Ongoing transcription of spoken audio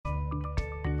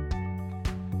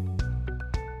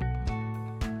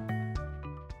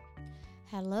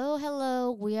Hello, hello.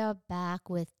 We are back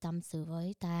with Tam Su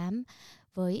Voi, Tam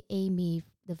với Amy,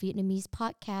 the Vietnamese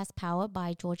podcast powered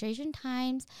by George Asian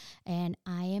Times. And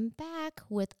I am back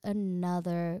with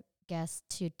another guest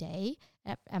today.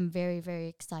 I'm very, very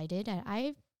excited. And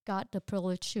I got the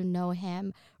privilege to know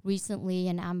him recently,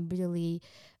 and I'm really,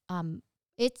 um,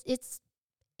 it's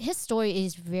his story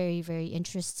is very, very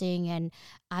interesting, and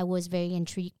I was very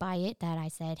intrigued by it that I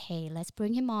said, hey, let's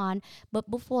bring him on.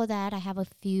 But before that, I have a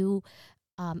few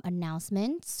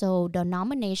announcement. So the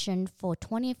nomination for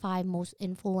 25 most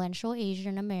influential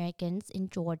Asian Americans in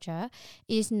Georgia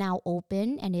is now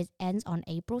open and it ends on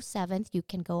April 7th. You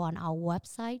can go on our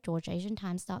website,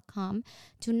 georgeasiantimes.com,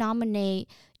 to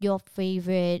nominate your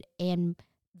favorite and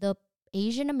the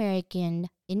Asian American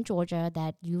in Georgia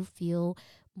that you feel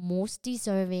most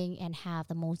deserving and have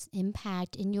the most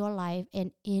impact in your life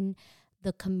and in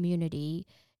the community.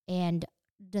 And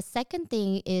the second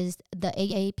thing is the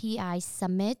AAPI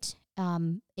Summit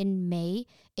in May.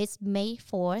 It's May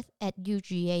 4th at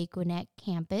UGA Gwinnett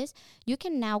campus. You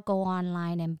can now go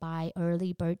online and buy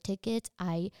early bird tickets.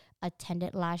 I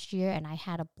attended last year and I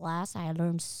had a blast. I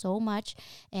learned so much,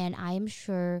 and I am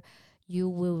sure you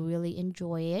will really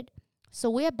enjoy it.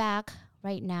 So we're back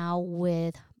right now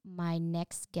with my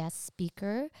next guest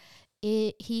speaker.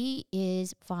 He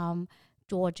is from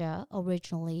Georgia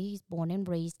originally. He's born and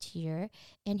raised here,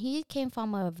 and he came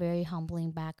from a very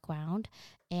humbling background.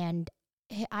 And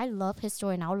I love his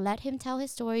story, and I'll let him tell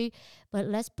his story. But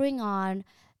let's bring on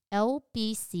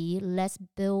LBC, Let's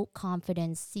Build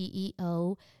Confidence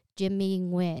CEO, Jimmy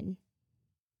Nguyen.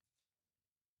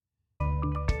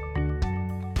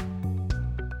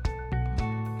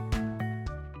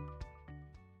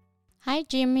 Hi,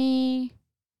 Jimmy.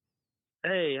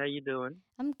 Hey, how you doing?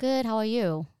 I'm good. How are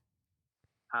you?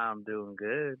 I'm doing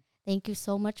good. Thank you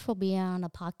so much for being on a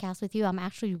podcast with you. I'm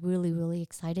actually really, really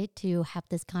excited to have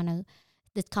this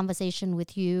conversation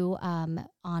with you on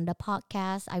the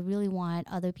podcast. I really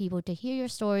want other people to hear your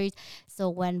stories. So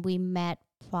when we met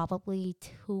probably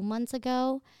 2 months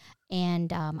ago,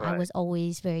 and I Right. was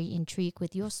always very intrigued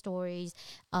with your stories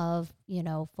of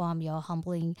from your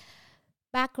humbling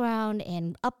background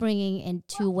and upbringing and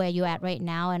to where you're at right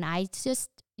now. And I just,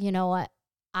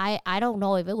 I don't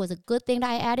know if it was a good thing that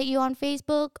I added you on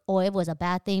Facebook or it was a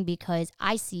bad thing because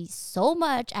I see so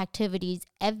much activities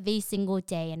every single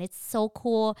day and it's so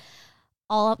cool,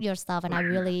 all of your stuff. And I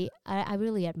really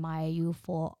admire you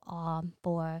for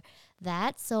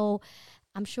that. So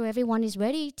I'm sure everyone is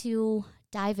ready to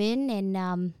dive in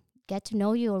and get to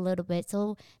know you a little bit.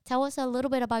 So tell us a little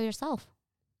bit about yourself.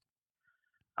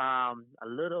 A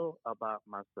little about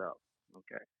myself.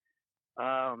 Okay.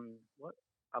 What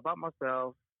about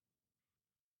myself?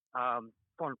 From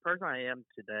the person I am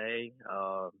today,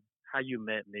 how you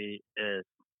met me is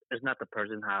not the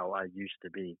person how I used to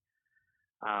be.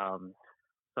 Um,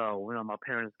 so my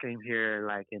parents came here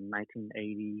like in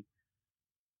 1980.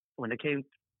 When they came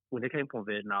when they came from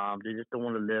Vietnam, they just don't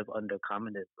want to live under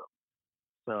communism.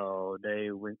 So they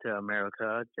went to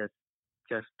America just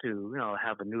to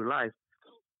have a new life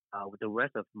with the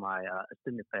rest of my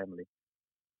extended family.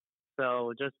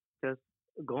 So just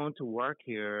going to work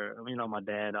here, my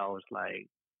dad always like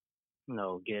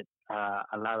get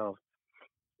a lot of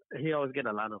he always get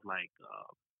a lot of like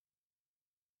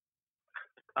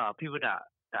people that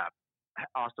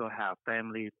also have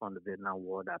family from the Vietnam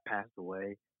War that passed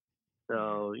away. Yeah.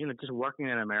 So just working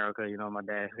in America, my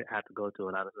dad had to go to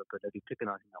a lot of people that be picking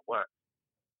on him at work.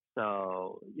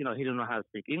 So he didn't know how to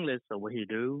speak English. So what he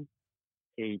do?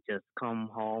 He just come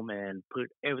home and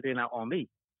put everything out on me.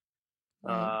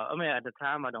 Right. At the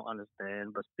time, I don't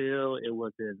understand, but still, it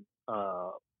wasn't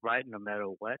right no matter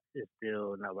what. It's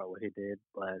still not right what he did,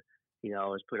 but he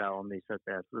always put out on me such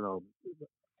as,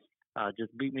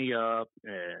 just beat me up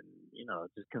and,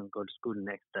 just couldn't go to school the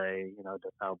next day.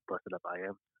 That's how busted up I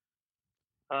am.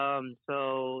 Um,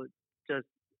 so just,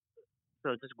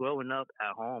 just growing up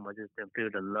at home, I just didn't feel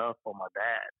the love for my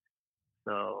dad.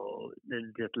 So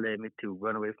it just led me to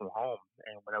run away from home.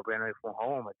 And when I ran away from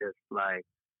home, I just like,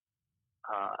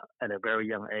 at a very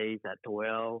young age, at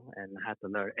 12, and had to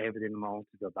learn everything on my own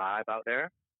to survive out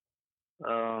there.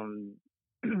 Um,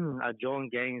 I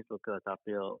joined gangs because I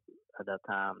feel at that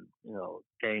time,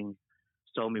 gangs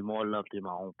showed me more love than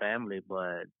my own family,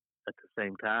 but at the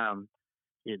same time,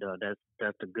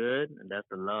 that's the good and that's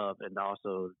the love, and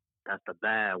also that's the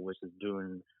bad, which is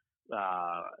doing,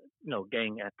 uh,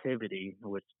 gang activity,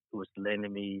 which was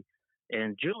landing me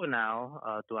in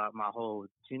juvenile throughout my whole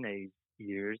teenage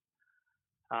years.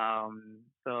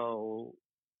 So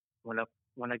when I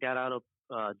when I got out of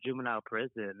juvenile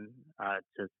prison, I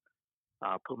just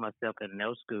put myself in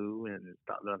nail school and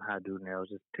start learning how to do nails.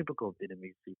 Just typical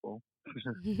Vietnamese people.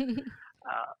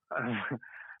 uh,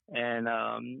 and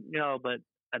but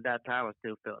at that time I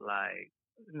still felt like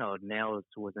nails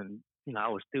wasn't. I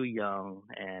was still young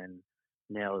and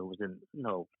nails wasn't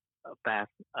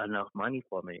fast enough money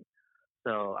for me.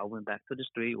 So I went back to the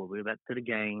street, or went back to the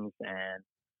gangs and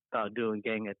started doing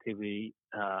gang activity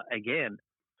again,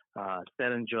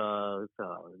 selling drugs,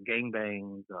 gang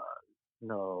bangs,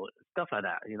 stuff like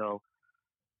that.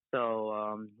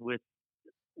 So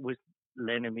which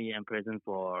landed me in prison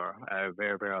for a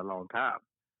very very long time.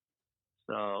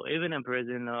 So even in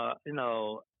prison,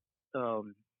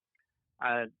 um,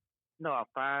 I I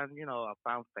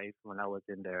found faith when I was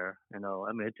in there. I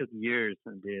mean, it took years,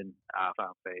 and then I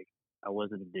found faith. I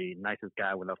wasn't the nicest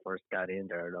guy when I first got in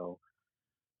there, though.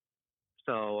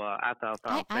 So after I I,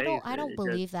 found I don't faith, I don't it just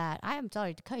believe that. I am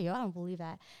sorry to cut you. I don't believe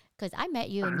that because I met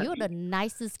you and you're the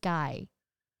nicest guy.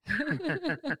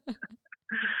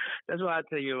 that's why I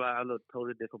tell you I'm a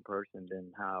totally different person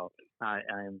than how I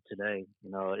am today.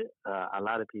 A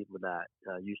lot of people that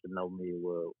used to know me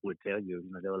would tell you,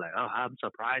 they were like, "Oh, I'm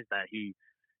surprised that he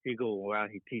go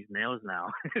around, he teach nails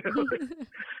now."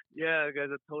 Yeah, because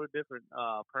a totally different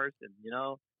person.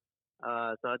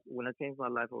 When I changed my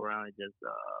life around, it just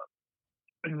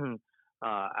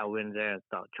I went there and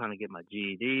started trying to get my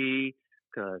GED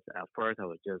because at first I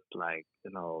was just like,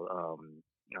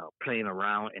 playing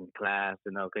around in class,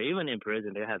 'cause even in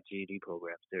prison they have GED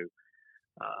programs too.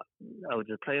 Uh, I was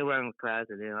just playing around in class,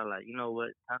 and then I was like, you know what,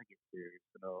 it's time to get serious,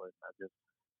 and I just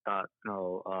start,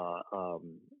 uh,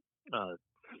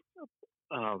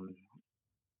 um,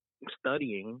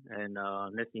 studying, and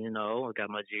next thing you know, I got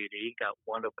my GED, got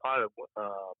one of part of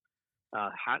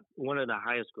one of the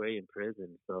highest grade in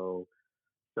prison. So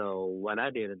what I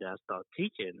did is I started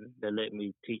teaching. They let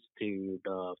me teach to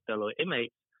the fellow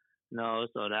inmates, so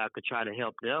that I could try to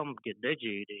help them get their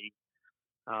GED.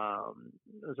 Um,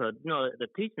 so the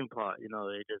teaching part, it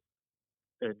just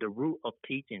the root of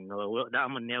teaching. Well, now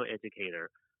I'm a nail educator,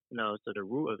 so the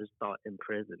root of it start in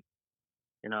prison.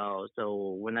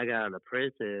 So when I got out of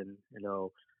prison,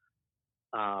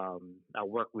 I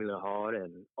worked really hard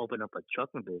and opened up a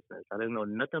trucking business. I didn't know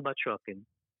nothing about trucking,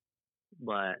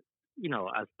 but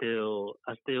I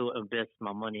still invest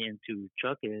my money into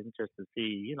trucking just to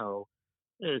see,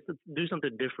 do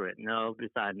something different,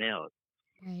 besides nails.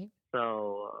 Right.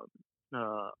 So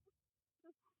uh,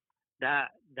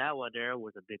 that that one there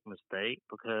was a big mistake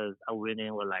because I went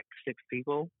in with like 6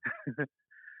 people.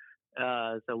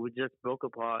 So we just broke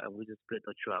apart and we just split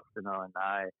the trucks, and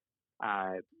I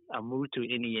I moved to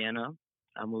Indiana.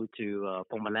 I moved to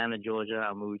from Atlanta, Georgia.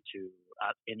 I moved to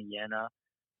Indiana,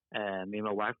 and me and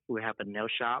my wife we have a nail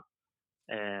shop.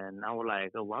 And I was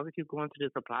like, oh, why we keep going to the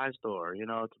supply store,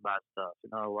 to buy stuff?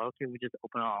 Why can't we just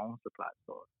open our own supply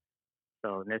store?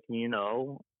 So next thing you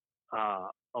know,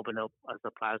 open up a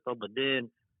supply store. But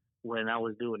then when I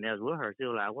was doing nails with her, she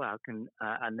was like, well,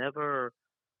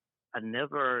 I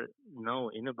never know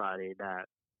anybody that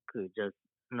could just,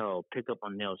 pick up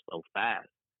on nails so fast,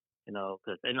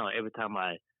 because every time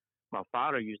my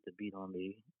father used to beat on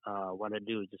me, what I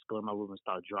do is just go in my room and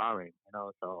start drawing,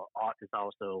 so art is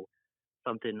also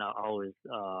something that always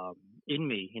in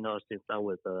me, since I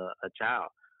was a child.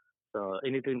 So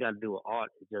anything got to do with art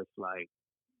is just like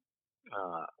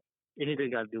uh,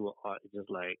 anything got to do with art is just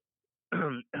like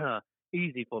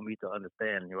easy for me to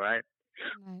understand, right?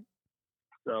 Right.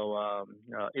 So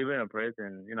even in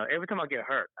prison, every time I get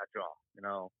hurt, I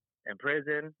draw. In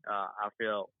prison, I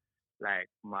feel like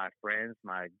my friends,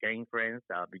 my gang friends,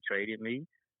 betrayed me.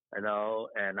 And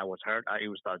I was hurt. I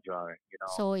even start drawing.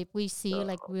 So if we see So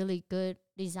like really good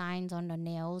designs on the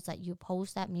nails that you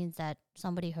post, that means that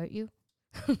somebody hurt you.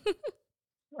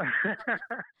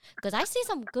 Because I see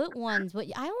some good ones, but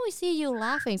I always see you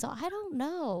laughing, so I don't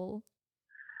know.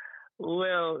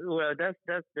 well, that's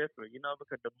different,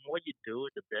 because the more you do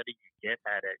it, the better you get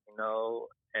at it,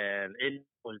 And it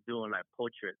was doing like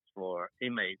portraits for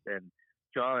inmates and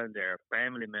drawing their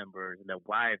family members, their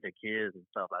wives, their kids, and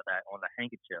stuff like that on the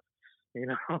handkerchief, you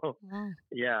know. Wow.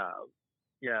 Yeah,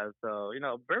 yeah. So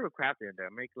very crafty in there.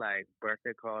 Make like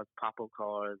birthday cards, pop-up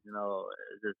cards,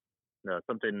 just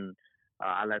something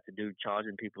I like to do,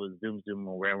 charging people zoom zoom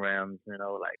or ram rams,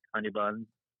 like honey buns.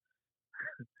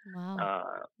 Wow.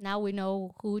 Uh, Now we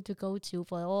know who to go to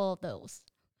for all of those.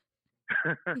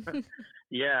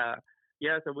 yeah,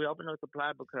 yeah. So we opened up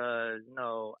supply because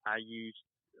I use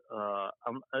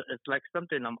it's like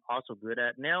something I'm also good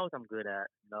at. Nails I'm good at.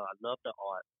 I love the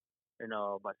art.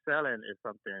 But selling is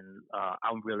something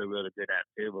I'm really really good at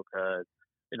too because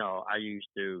I used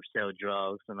to sell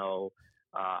drugs.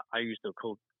 I used to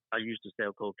cook. I used to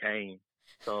sell cocaine.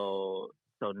 So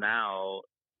so now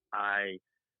I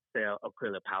sell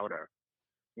acrylic powder.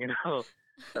 You know,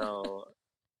 so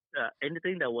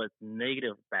anything that was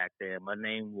negative back then, my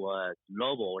name was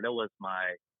Lobo. That was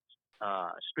my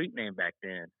street name back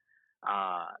then.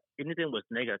 Uh, anything was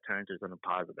negative turned to something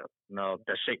positive.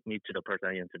 That shaped me to the person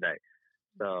I am today.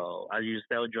 So I used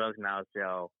to sell drugs, now I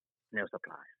sell nail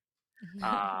supplies.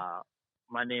 Uh,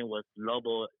 my name was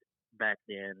Lobo back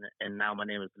then, and now my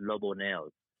name is Lobo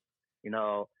Nails. You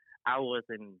know, I was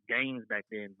in gangs back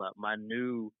then, but my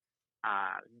new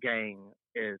gang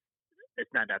is it's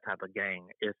not that type of gang.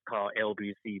 It's called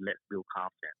LBC. Let's Build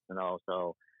Confidence.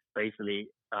 So basically,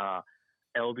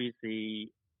 LBC.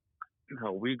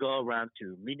 We go around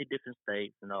to many different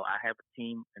states. I have a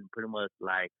team in pretty much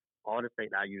like all the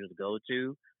states I usually go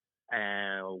to,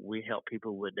 and we help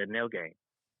people with their nail game.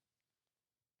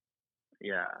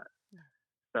 Yeah.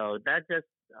 So that's just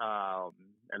a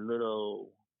little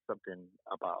something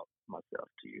about myself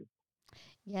to you.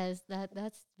 Yes,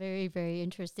 that's very, very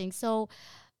interesting. So,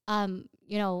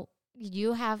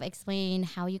 you have explained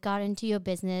how you got into your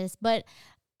business, but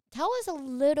tell us a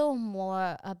little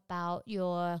more about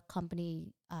your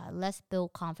company, Let's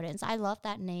Build Confidence. I love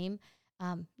that name.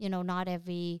 Not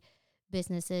every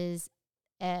businesses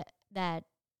that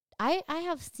I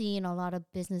have seen a lot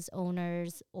of business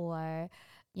owners or,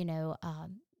 you know,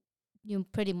 you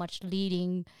pretty much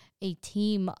leading a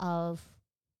team of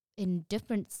in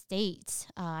different states.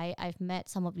 I've met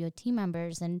some of your team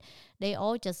members, and they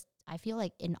all just I feel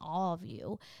like in awe of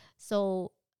you.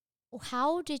 So,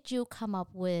 how did you come up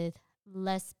with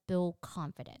Let's Build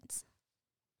Confidence?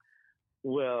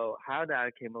 Well, how did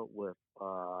I came up with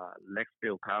Lex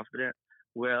Feel Confident?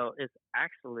 Well,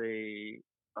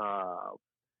 uh,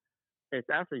 it's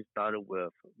actually started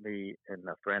with me and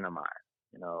a friend of mine,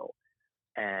 you know,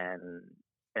 and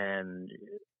and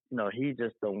he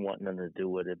just don't want nothing to do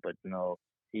with it, but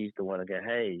he's the one to get,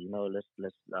 hey,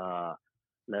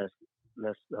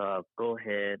 let's go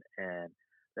ahead and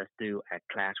let's do a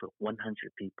class with 100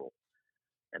 people.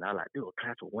 And I like, do a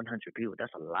class with 100 people.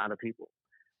 That's a lot of people.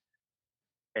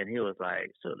 And he was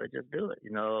like, so let's just do it,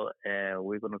 and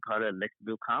we're going to call it Let's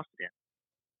Build Confidence.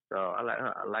 So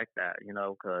I like that,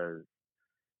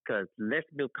 cause Let's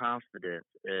Build Confidence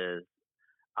is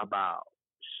about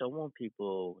showing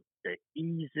people the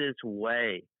easiest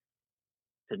way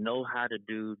to know how to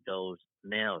do those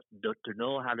nails, to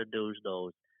know how to do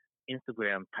those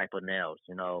Instagram type of nails,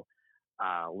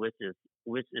 which is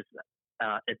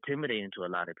intimidating to a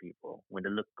lot of people. When they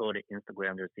go to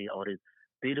Instagram, they see all these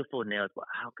beautiful nails, but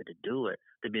how could they do it?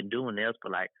 They've been doing nails for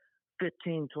like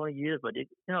 15, 20 years, but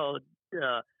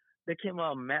uh, they can't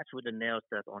match with the nail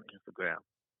stuff on Instagram.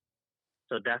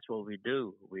 So that's what we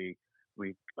do. We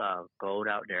go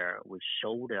out there. We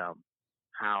show them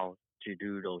how to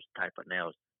do those type of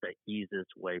nails the easiest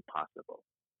way possible.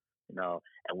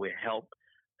 And we help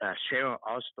share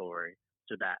our story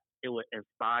so that it will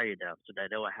inspire them, so that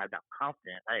they will have that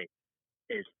confidence. Hey,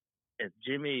 if if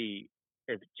Jimmy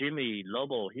if Jimmy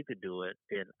Lobo he could do it,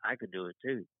 then I could do it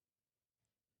too.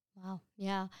 Wow.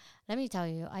 Yeah. Let me tell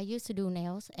you, I used to do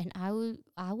nails and I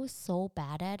was so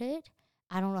bad at it.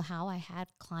 I don't know how I had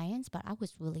clients, but I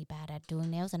was really bad at doing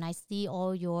nails, and I see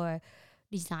all your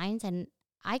designs, and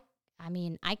I I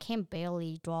mean, I can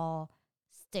barely draw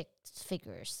stick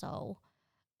figures. So,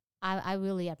 I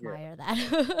really Yeah. admire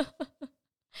that.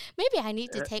 Maybe I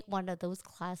need to take one of those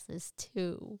classes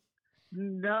too.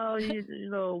 No, you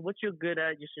know what you're good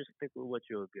at. You should stick with what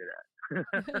you're good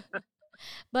at.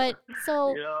 But you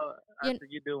so, know, I you said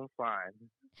you're doing fine.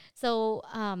 So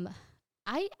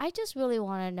I just really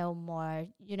want to know more,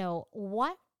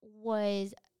 what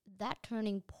was that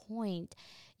turning point?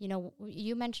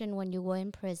 You mentioned when you were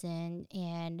in prison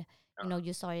and Uh,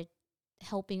 you started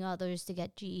helping others to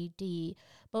get GED,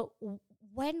 but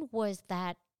when was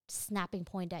that snapping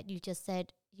point that you just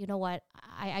said, you know what,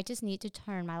 I just need to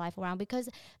turn my life around? Because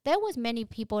there was many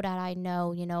people that I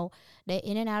know, they're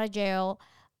in and out of jail,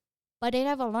 but they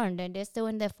never learned, and they're still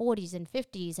in their 40s and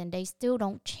 50s, and they still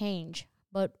don't change.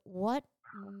 But what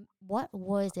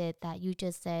was it that you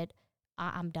just said,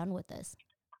 I'm done with this?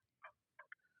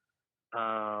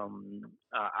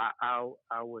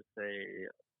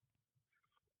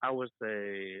 I would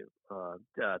say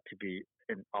to be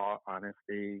in all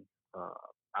honesty, uh,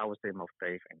 I would say my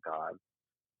faith in God.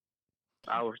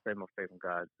 I Okay. would say my faith in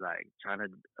God, like trying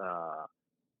to,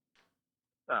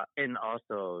 and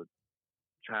also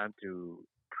trying to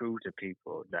prove to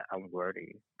people that I'm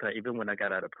worthy. Because even when I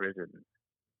got out of prison,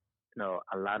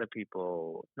 a lot of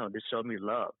people, they showed me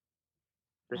love.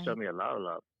 They showed Right. me a lot of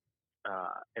love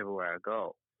everywhere I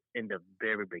go. In the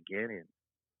very beginning,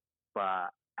 But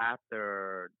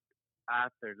after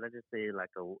let's just say like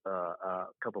a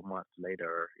couple months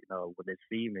later, when they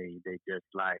see me, they just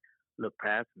like look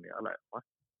past me. I'm like,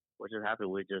 what just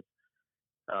happened? We just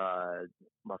uh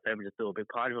my family just threw a big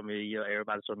party for me.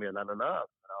 Everybody showed me a lot of love.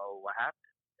 What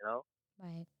happened? You know.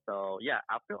 Right. So yeah,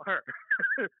 I feel hurt.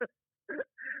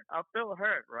 I feel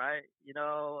hurt, right?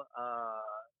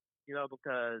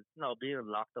 Because being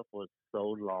locked up for so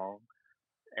long,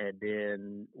 and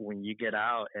then when you get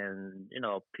out, and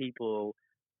people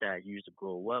that you used to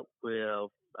grow up with,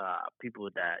 people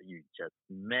that you just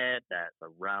met, that's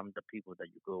around the people that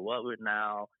you grew up with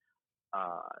now,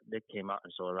 they came out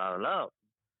and showed a lot of love.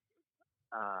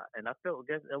 And I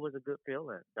guess that was a good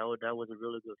feeling. That was a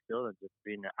really good feeling, just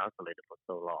being isolated for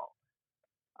so long.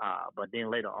 But then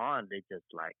later on, they just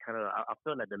like kind of, I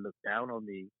feel like they looked down on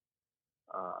me,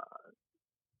 uh,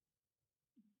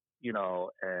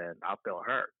 and I felt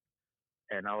hurt.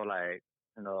 And I was like,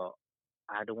 you know,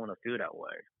 I don't want to feel that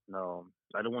way. No,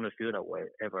 I don't want to feel that way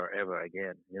ever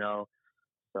again.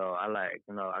 So I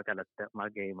gotta step my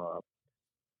game up.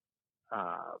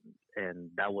 And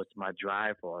that was my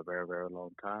drive for a very, very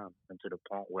long time, and to the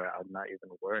point where I'm not even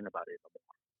worrying about it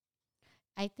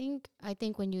I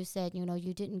think when you said,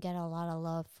 you didn't get a lot of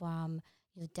love from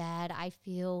your dad, I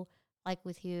feel like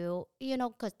with you,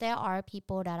 because there are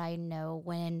people that I know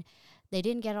when they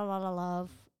didn't get a lot of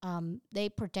love, they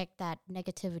project that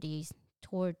negativities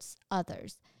towards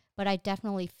others. But I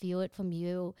definitely feel it from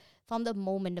you from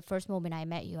the first moment I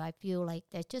met you. I feel like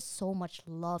there's just so much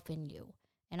love in you.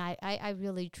 And I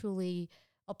really, truly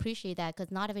appreciate that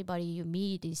because not everybody you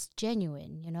meet is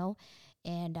genuine.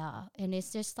 And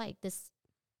it's just like this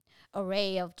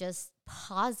array of just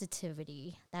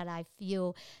positivity that I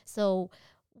feel. So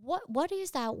what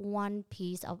is that one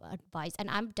piece of advice? And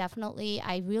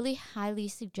I really highly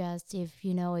suggest if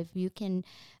you can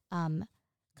um,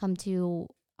 come to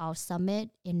our summit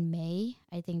in May.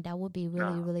 I think that would be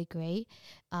anymore. really, really great.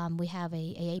 We have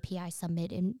a AAPI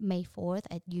summit in May 4th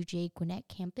at UJ Gwinnett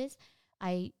campus.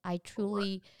 I Right.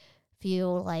 truly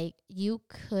feel like you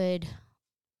could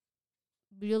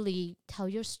really tell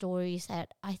your stories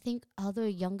that I think other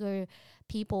younger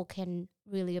people can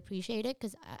really appreciate it.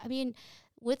 Because, I mean,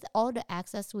 with all the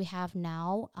access we have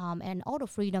now and all the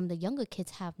freedom the younger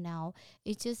kids have now,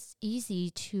 it's just easy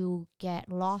to get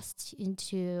lost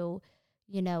into,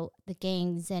 the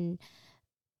gangs and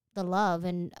the love.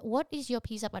 And what is your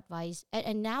piece of advice?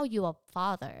 And now you're a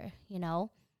father.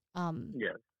 Um,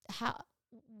 Yes. how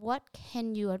what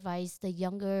can you advise the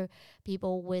younger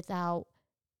people without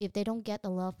if they don't get the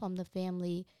love from the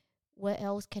family, where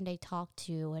else can they talk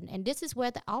to? And this is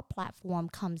where our platform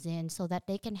comes in so that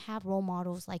they can have role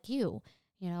models like you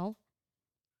know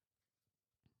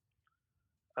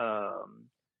Um.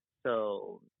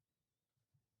 So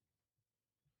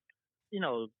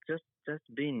just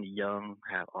being young,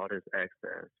 have all this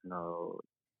access.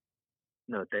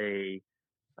 They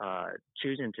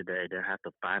choosing today, they have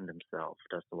to find themselves.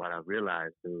 That's what I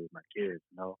realized through my kids.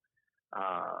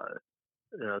 Uh,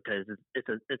 because it's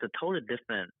a totally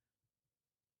different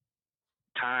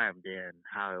time than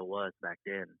how it was back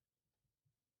then.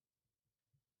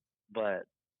 But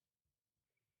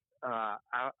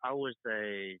I would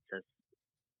say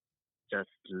just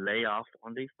lay off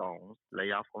on the phones,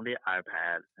 lay off on the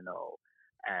iPad,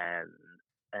 and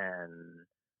and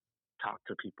talk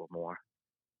to people more.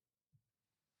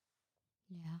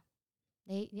 yeah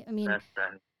I mean, That's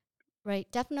right,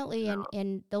 definitely. you and know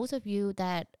and those of you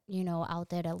that out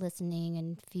there that are listening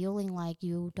and feeling like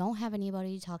you don't have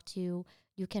anybody to talk to,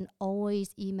 you can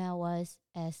always email us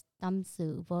as tâm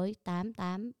sự với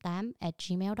 888 at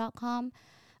gmail.com.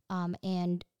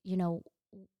 And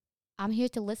I'm here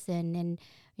to listen, and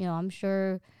I'm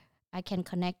sure I can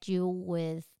connect you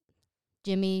with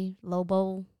Jimmy,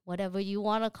 Lobo, whatever you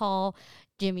want to call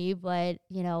Jimmy, but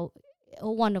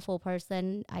a wonderful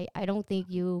person. I don't think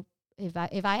you if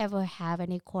I ever have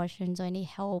any questions or any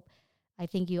help, I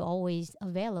think you're always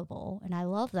available, and I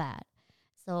love that.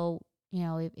 So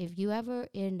if you ever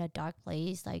in a dark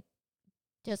place, like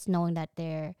just knowing that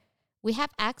we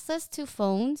have access to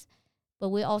phones, but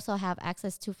we also have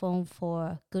access to phone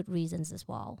for good reasons as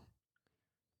well.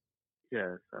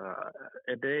 yes.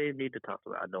 If they need to talk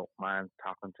to me, I don't mind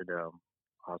talking to them.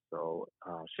 Also,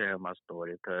 sharing my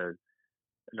story because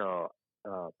you know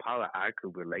probably I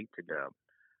could relate to them.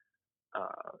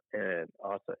 And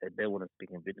also, if they want to speak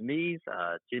in Vietnamese,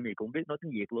 Jimmy cũng biết nói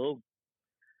tiếng Việt luôn.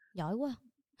 Giỏi quá.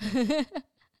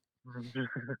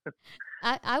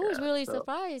 I was Yeah. really So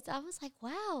surprised. I was like,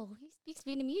 wow, he speaks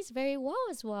Vietnamese very well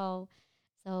as well.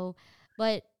 So,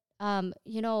 but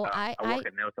You know, I work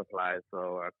in nail supplies,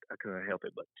 so I couldn't help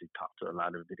it but to talk to a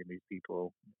lot of Vietnamese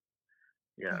people.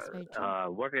 Yeah, that's very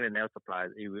true. working in nail supplies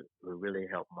it would really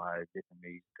help my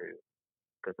Vietnamese too.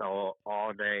 Because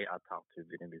all day I talk to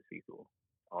Vietnamese people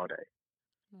all day.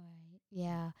 Right.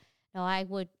 Yeah. No, I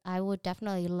would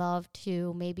definitely love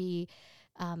to maybe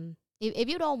if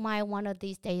you don't mind one of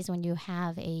these days when you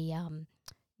have a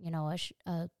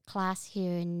a class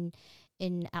here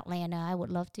in Atlanta, I would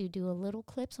love to do a little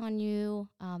clips on you.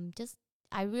 Just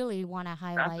I really want to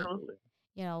highlight Absolutely.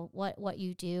 what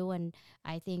you do, and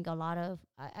I think a lot of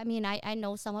I mean I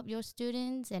know some of your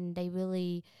students, and they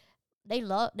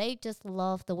just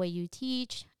love the way you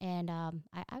teach, and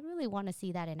I really want to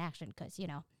see that in action because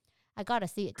I gotta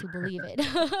see it to believe it.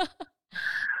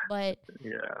 but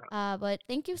Yeah. but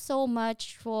thank you so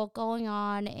much for going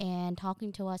on and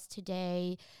talking to us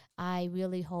today. I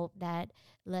really hope that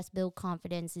Let's Build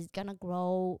Confidence is gonna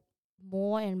grow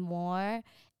more and more,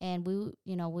 and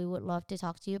we would love to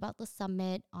talk to you about the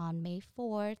summit on May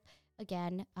 4th.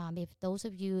 Again, if those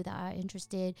of you that are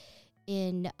interested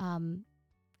in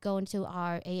going to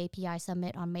our AAPI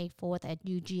Summit on May 4th at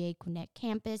UGA Connect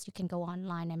campus. You can go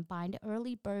online and buy the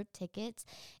early bird tickets.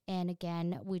 And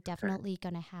again, we're Okay. definitely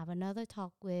going to have another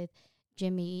talk with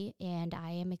Jimmy, and I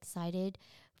am excited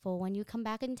for when you come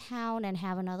back in town and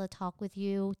have another talk with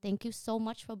you. Thank you so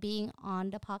much for being on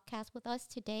the podcast with us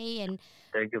today, and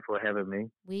Thank you for having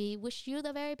me. we wish you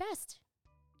the very best.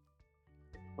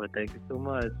 Well, thank you so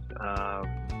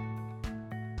much.